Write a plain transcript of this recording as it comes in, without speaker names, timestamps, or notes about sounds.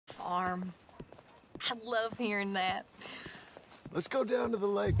arm. I love hearing that. Let's go down to the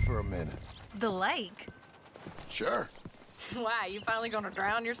lake for a minute. The lake? Sure. Why, you finally gonna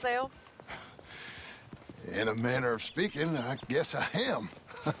drown yourself? In a manner of speaking, I guess I am.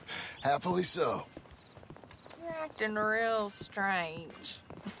 Happily so. You're acting real strange.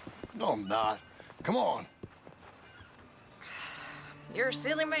 No, I'm not. Come on. You're a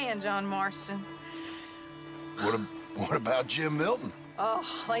silly man, John Marston. What about Jim Milton? Oh,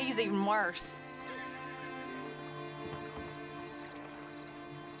 he's even worse.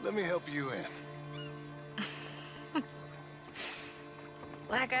 Let me help you in.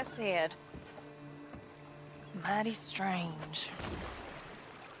 Like I said, mighty strange.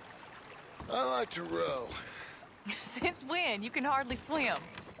 I like to row. Since when? You can hardly swim.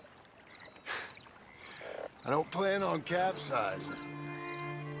 I don't plan on capsizing.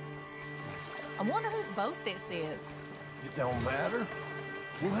 I wonder whose boat this is. It don't matter.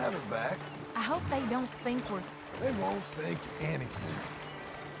 We'll have it back. I hope they don't think we're... They won't think anything.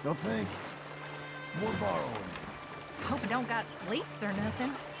 They'll think we're borrowing. I hope it don't got leaks or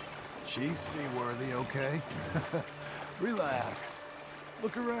nothing. She's seaworthy, okay? Relax.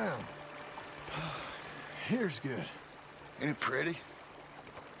 Look around. Here's good. Ain't it pretty?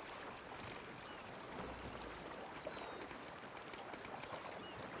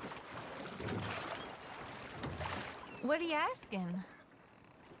 What are you asking?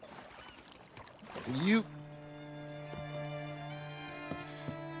 You...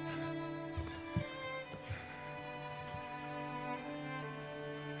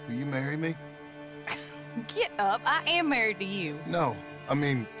 Will you marry me? Get up. I am married to you. No, I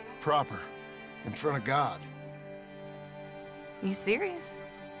mean proper. In front of God. You serious?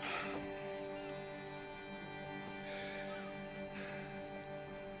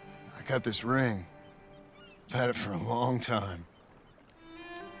 I got this ring. I've had it for a long time.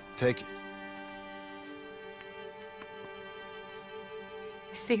 Take it.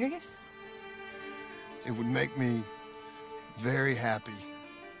 You serious? It would make me very happy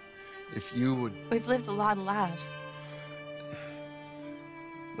if you would... We've lived a lot of lives.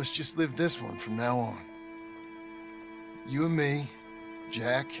 Let's just live this one from now on. You and me,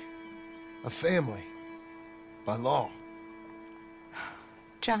 Jack, a family, by law.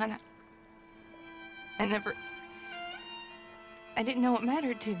 John, I didn't know it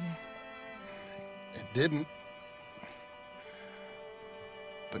mattered to you. It didn't.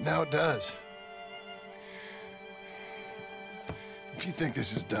 But now it does. If you think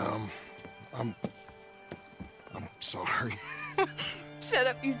this is dumb, I'm sorry. Shut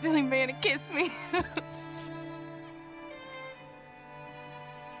up, you silly man, and kiss me.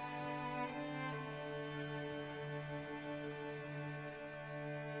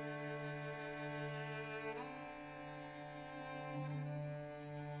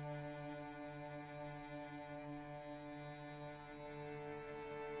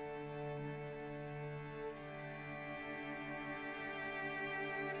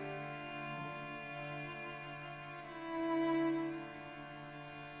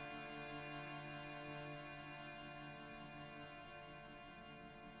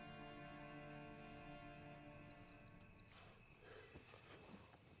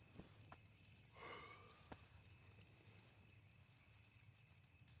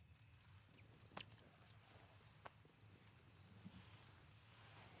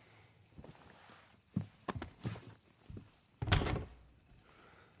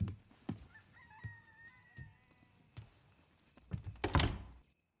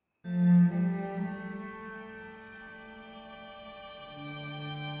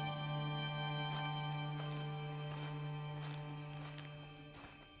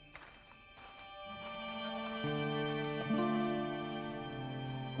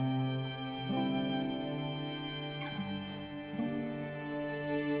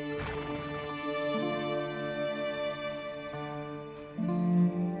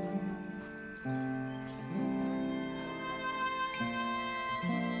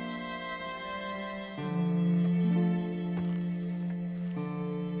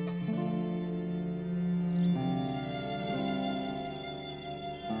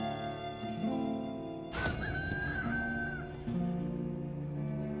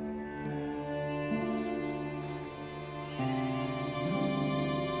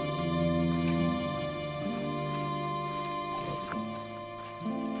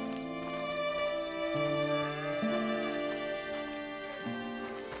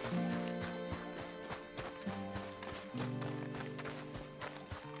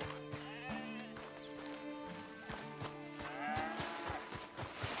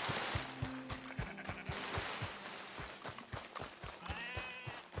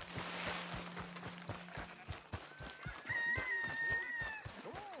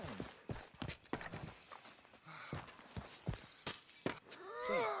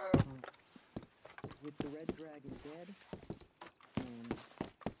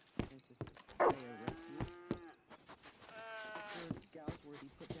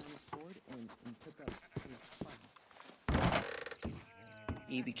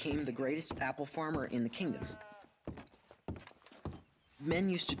 he became the greatest apple farmer in the kingdom. Men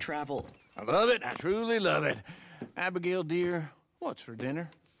used to travel. I love it. I truly love it. Abigail, dear, what's for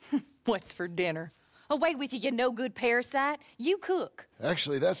dinner? What's for dinner? Away with you, you no-good parasite. You cook.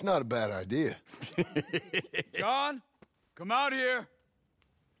 Actually, that's not a bad idea. John, come out here.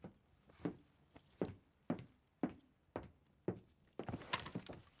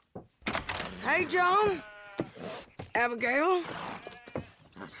 Hey, John. Abigail.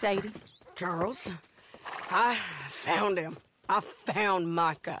 Sadie? Charles. I found him. I found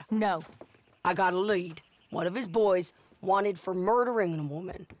Micah. No. I got a lead. One of his boys wanted for murdering a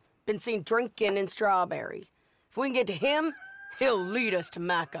woman. Been seen drinking in Strawberry. If we can get to him, he'll lead us to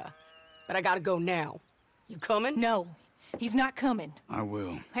Micah. But I gotta go now. You coming? No. He's not coming. I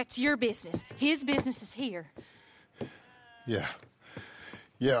will. That's your business. His business is here. Yeah.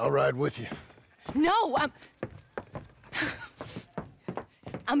 Yeah, I'll ride with you. No,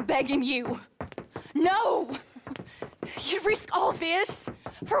 I'm begging you. No! You risk all this?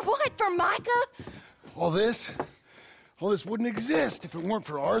 For what? For Micah? All this wouldn't exist if it weren't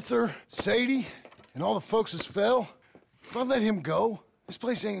for Arthur, Sadie, and all the folks as fell. If I let him go, this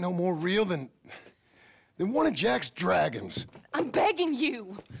place ain't no more real than one of Jack's dragons. I'm begging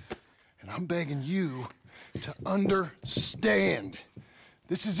you. And I'm begging you to understand.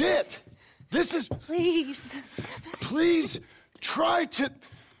 This is it. This is... Please. Please try to...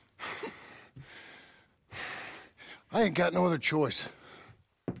 I ain't got no other choice.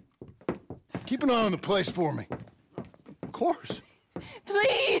 Keep an eye on the place for me. Of course.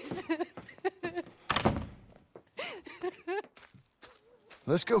 Please.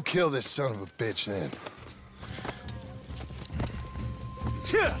 Let's go kill this son of a bitch then.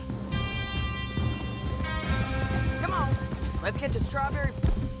 Come on. Let's get to Strawberry.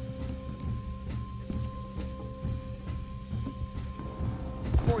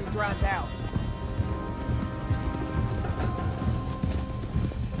 Before he dries out.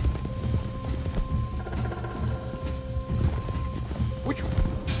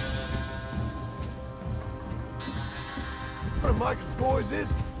 One of Micah's boys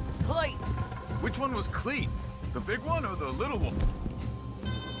is... Clayton. Which one was Cleet? The big one or the little one?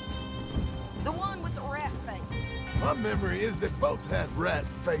 The one with the rat face. My memory is they both had rat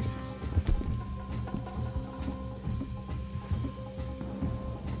faces.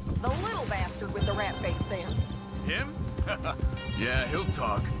 The little bastard with the rat face then. Him? Yeah, he'll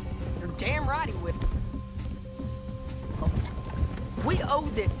talk. You're damn right he would. We owe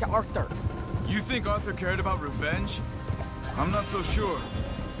this to Arthur. You think Arthur cared about revenge? I'm not so sure.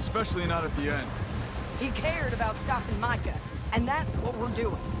 Especially not at the end. He cared about stopping Micah, and that's what we're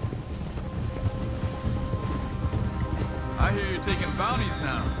doing. I hear you're taking bounties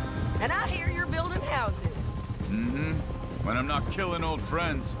now. And I hear you're building houses. Mm-hmm. When I'm not killing old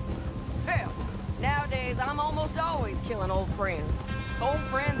friends. Hell, nowadays I'm almost always killing old friends. Old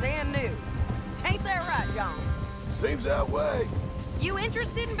friends and new. Ain't that right, John? Seems that way. You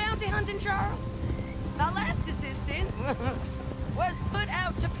interested in bounty hunting, Charles? My last assistant was put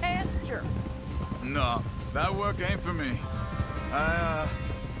out to pasture. No, that work ain't for me. I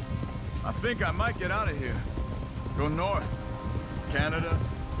think I might get out of here. Go north. Canada.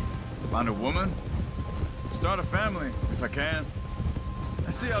 Find a woman. Start a family, if I can.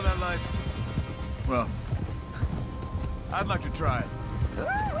 I see how that life... Well, I'd like to try it.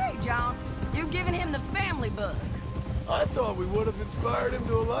 Hey, John. You've given him the family bug. I thought we would have inspired him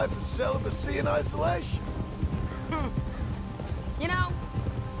to a life of celibacy and isolation. You know,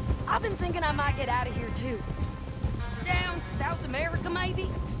 I've been thinking I might get out of here, too. Down South America, maybe?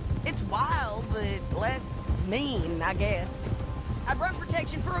 It's wild, but less mean, I guess. I'd run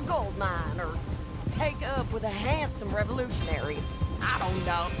protection for a gold mine, or take up with a handsome revolutionary. I don't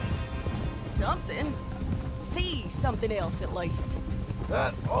know. Something. See something else, at least.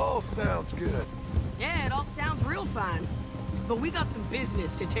 That all sounds good. Yeah, it all sounds real fine. But we got some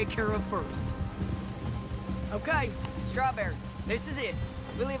business to take care of first. Okay, Strawberry, this is it.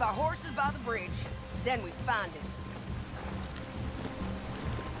 We leave our horses by the bridge, then we find it.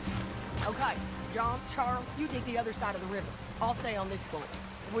 Okay, John, Charles, you take the other side of the river. I'll stay on this boat.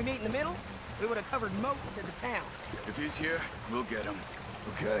 If we meet in the middle, we would have covered most of the town. If he's here, we'll get him.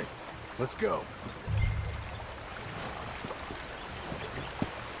 Okay, let's go.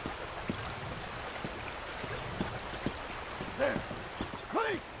 There.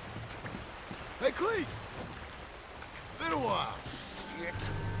 Cleet! Hey, Cleet! Been a while. Shit.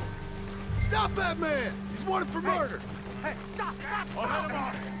 Stop that man! He's wanted for murder! Hey, stop! I'll head him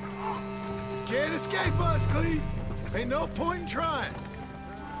off. Can't escape us, Cleet! Ain't no point in trying.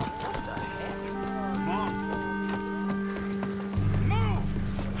 What the heck? Come on. Move!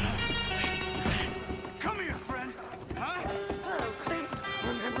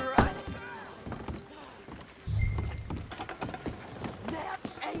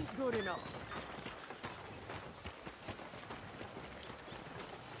 enough.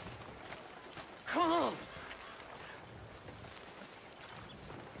 Come on.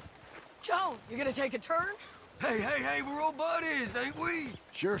 Joan, you gonna take a turn? Hey, we're old buddies, ain't we?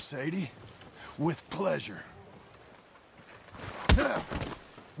 Sure, Sadie. With pleasure. Now,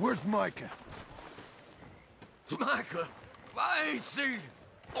 where's Micah? Micah, I ain't seen him.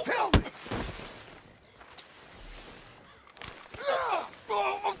 Tell me!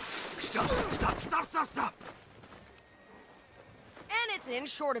 Stop. Anything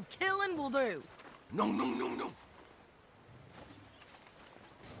short of killing will do. No.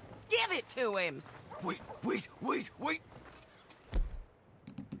 Give it to him. Wait.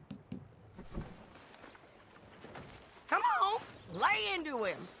 Come on, lay into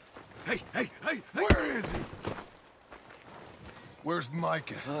him. Hey. Where is he? Where's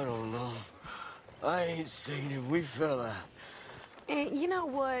Micah? I don't know. I ain't seen him. We fell out. You know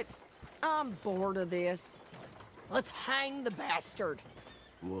what? I'm bored of this. Let's hang the bastard.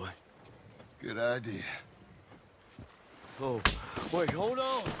 What? Good idea. Oh, wait, hold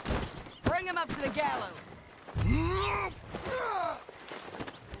on. Bring him up to the gallows.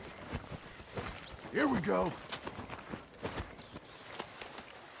 Here we go.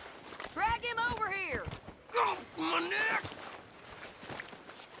 Drag him over here. Oh, my neck!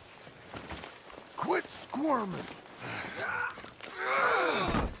 Quit squirming.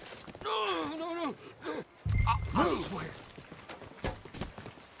 No. Move.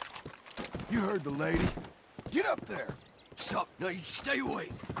 You heard the lady. Get up there. Stop. No, you stay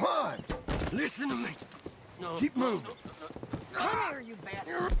away. Climb. Listen to me. No. Keep moving. Come here, you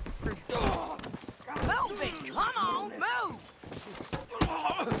bastard. Move it. Come on, move.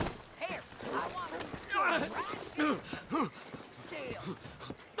 Here, I want to still.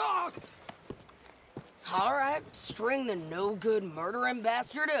 All right, string the no-good murdering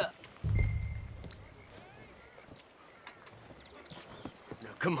bastard up.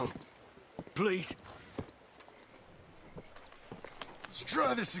 Now, come on. Please. Let's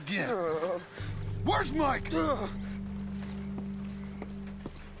try this again. Where's Mike? No.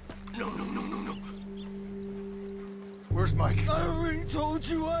 Where's Mike? I already told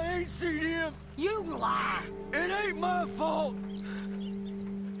you I ain't seen him. You lie. It ain't my fault.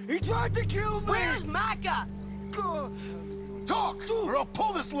 He tried to kill me. Where's Micah? Talk, or I'll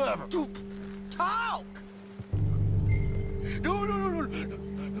pull this lever. Talk. No.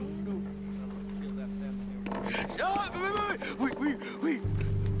 Stop! Wait.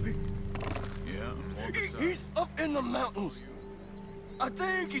 Yeah? He's up in the mountains. I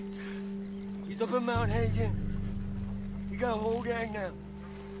think he's up in Mount Hagen. He got a whole gang now.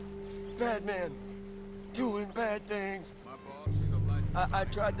 Bad man. Doing bad things. I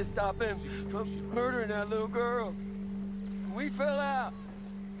tried to stop him from murdering that little girl. We fell out.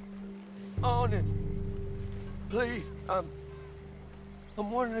 Honest. Please, I'm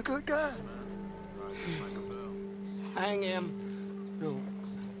one of the good guys. Hang him.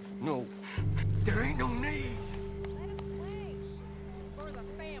 No. There ain't no need.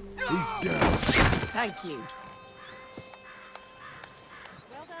 He's dead. Thank you.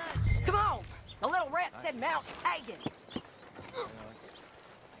 Well done. Come on. The little rat said Mount Hagen.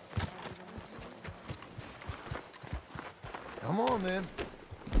 Come on, then.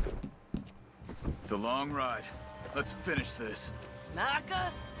 It's a long ride. Let's finish this.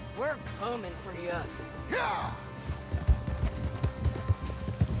 Micah, we're coming for you. Yeah!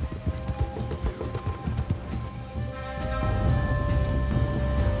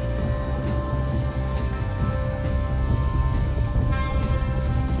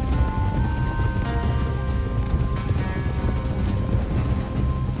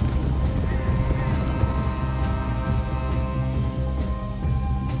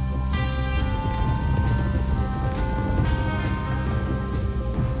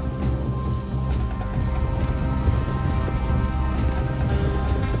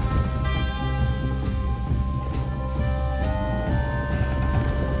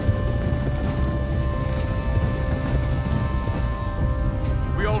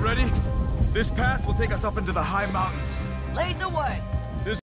 This pass will take us up into the high mountains. Lead the way.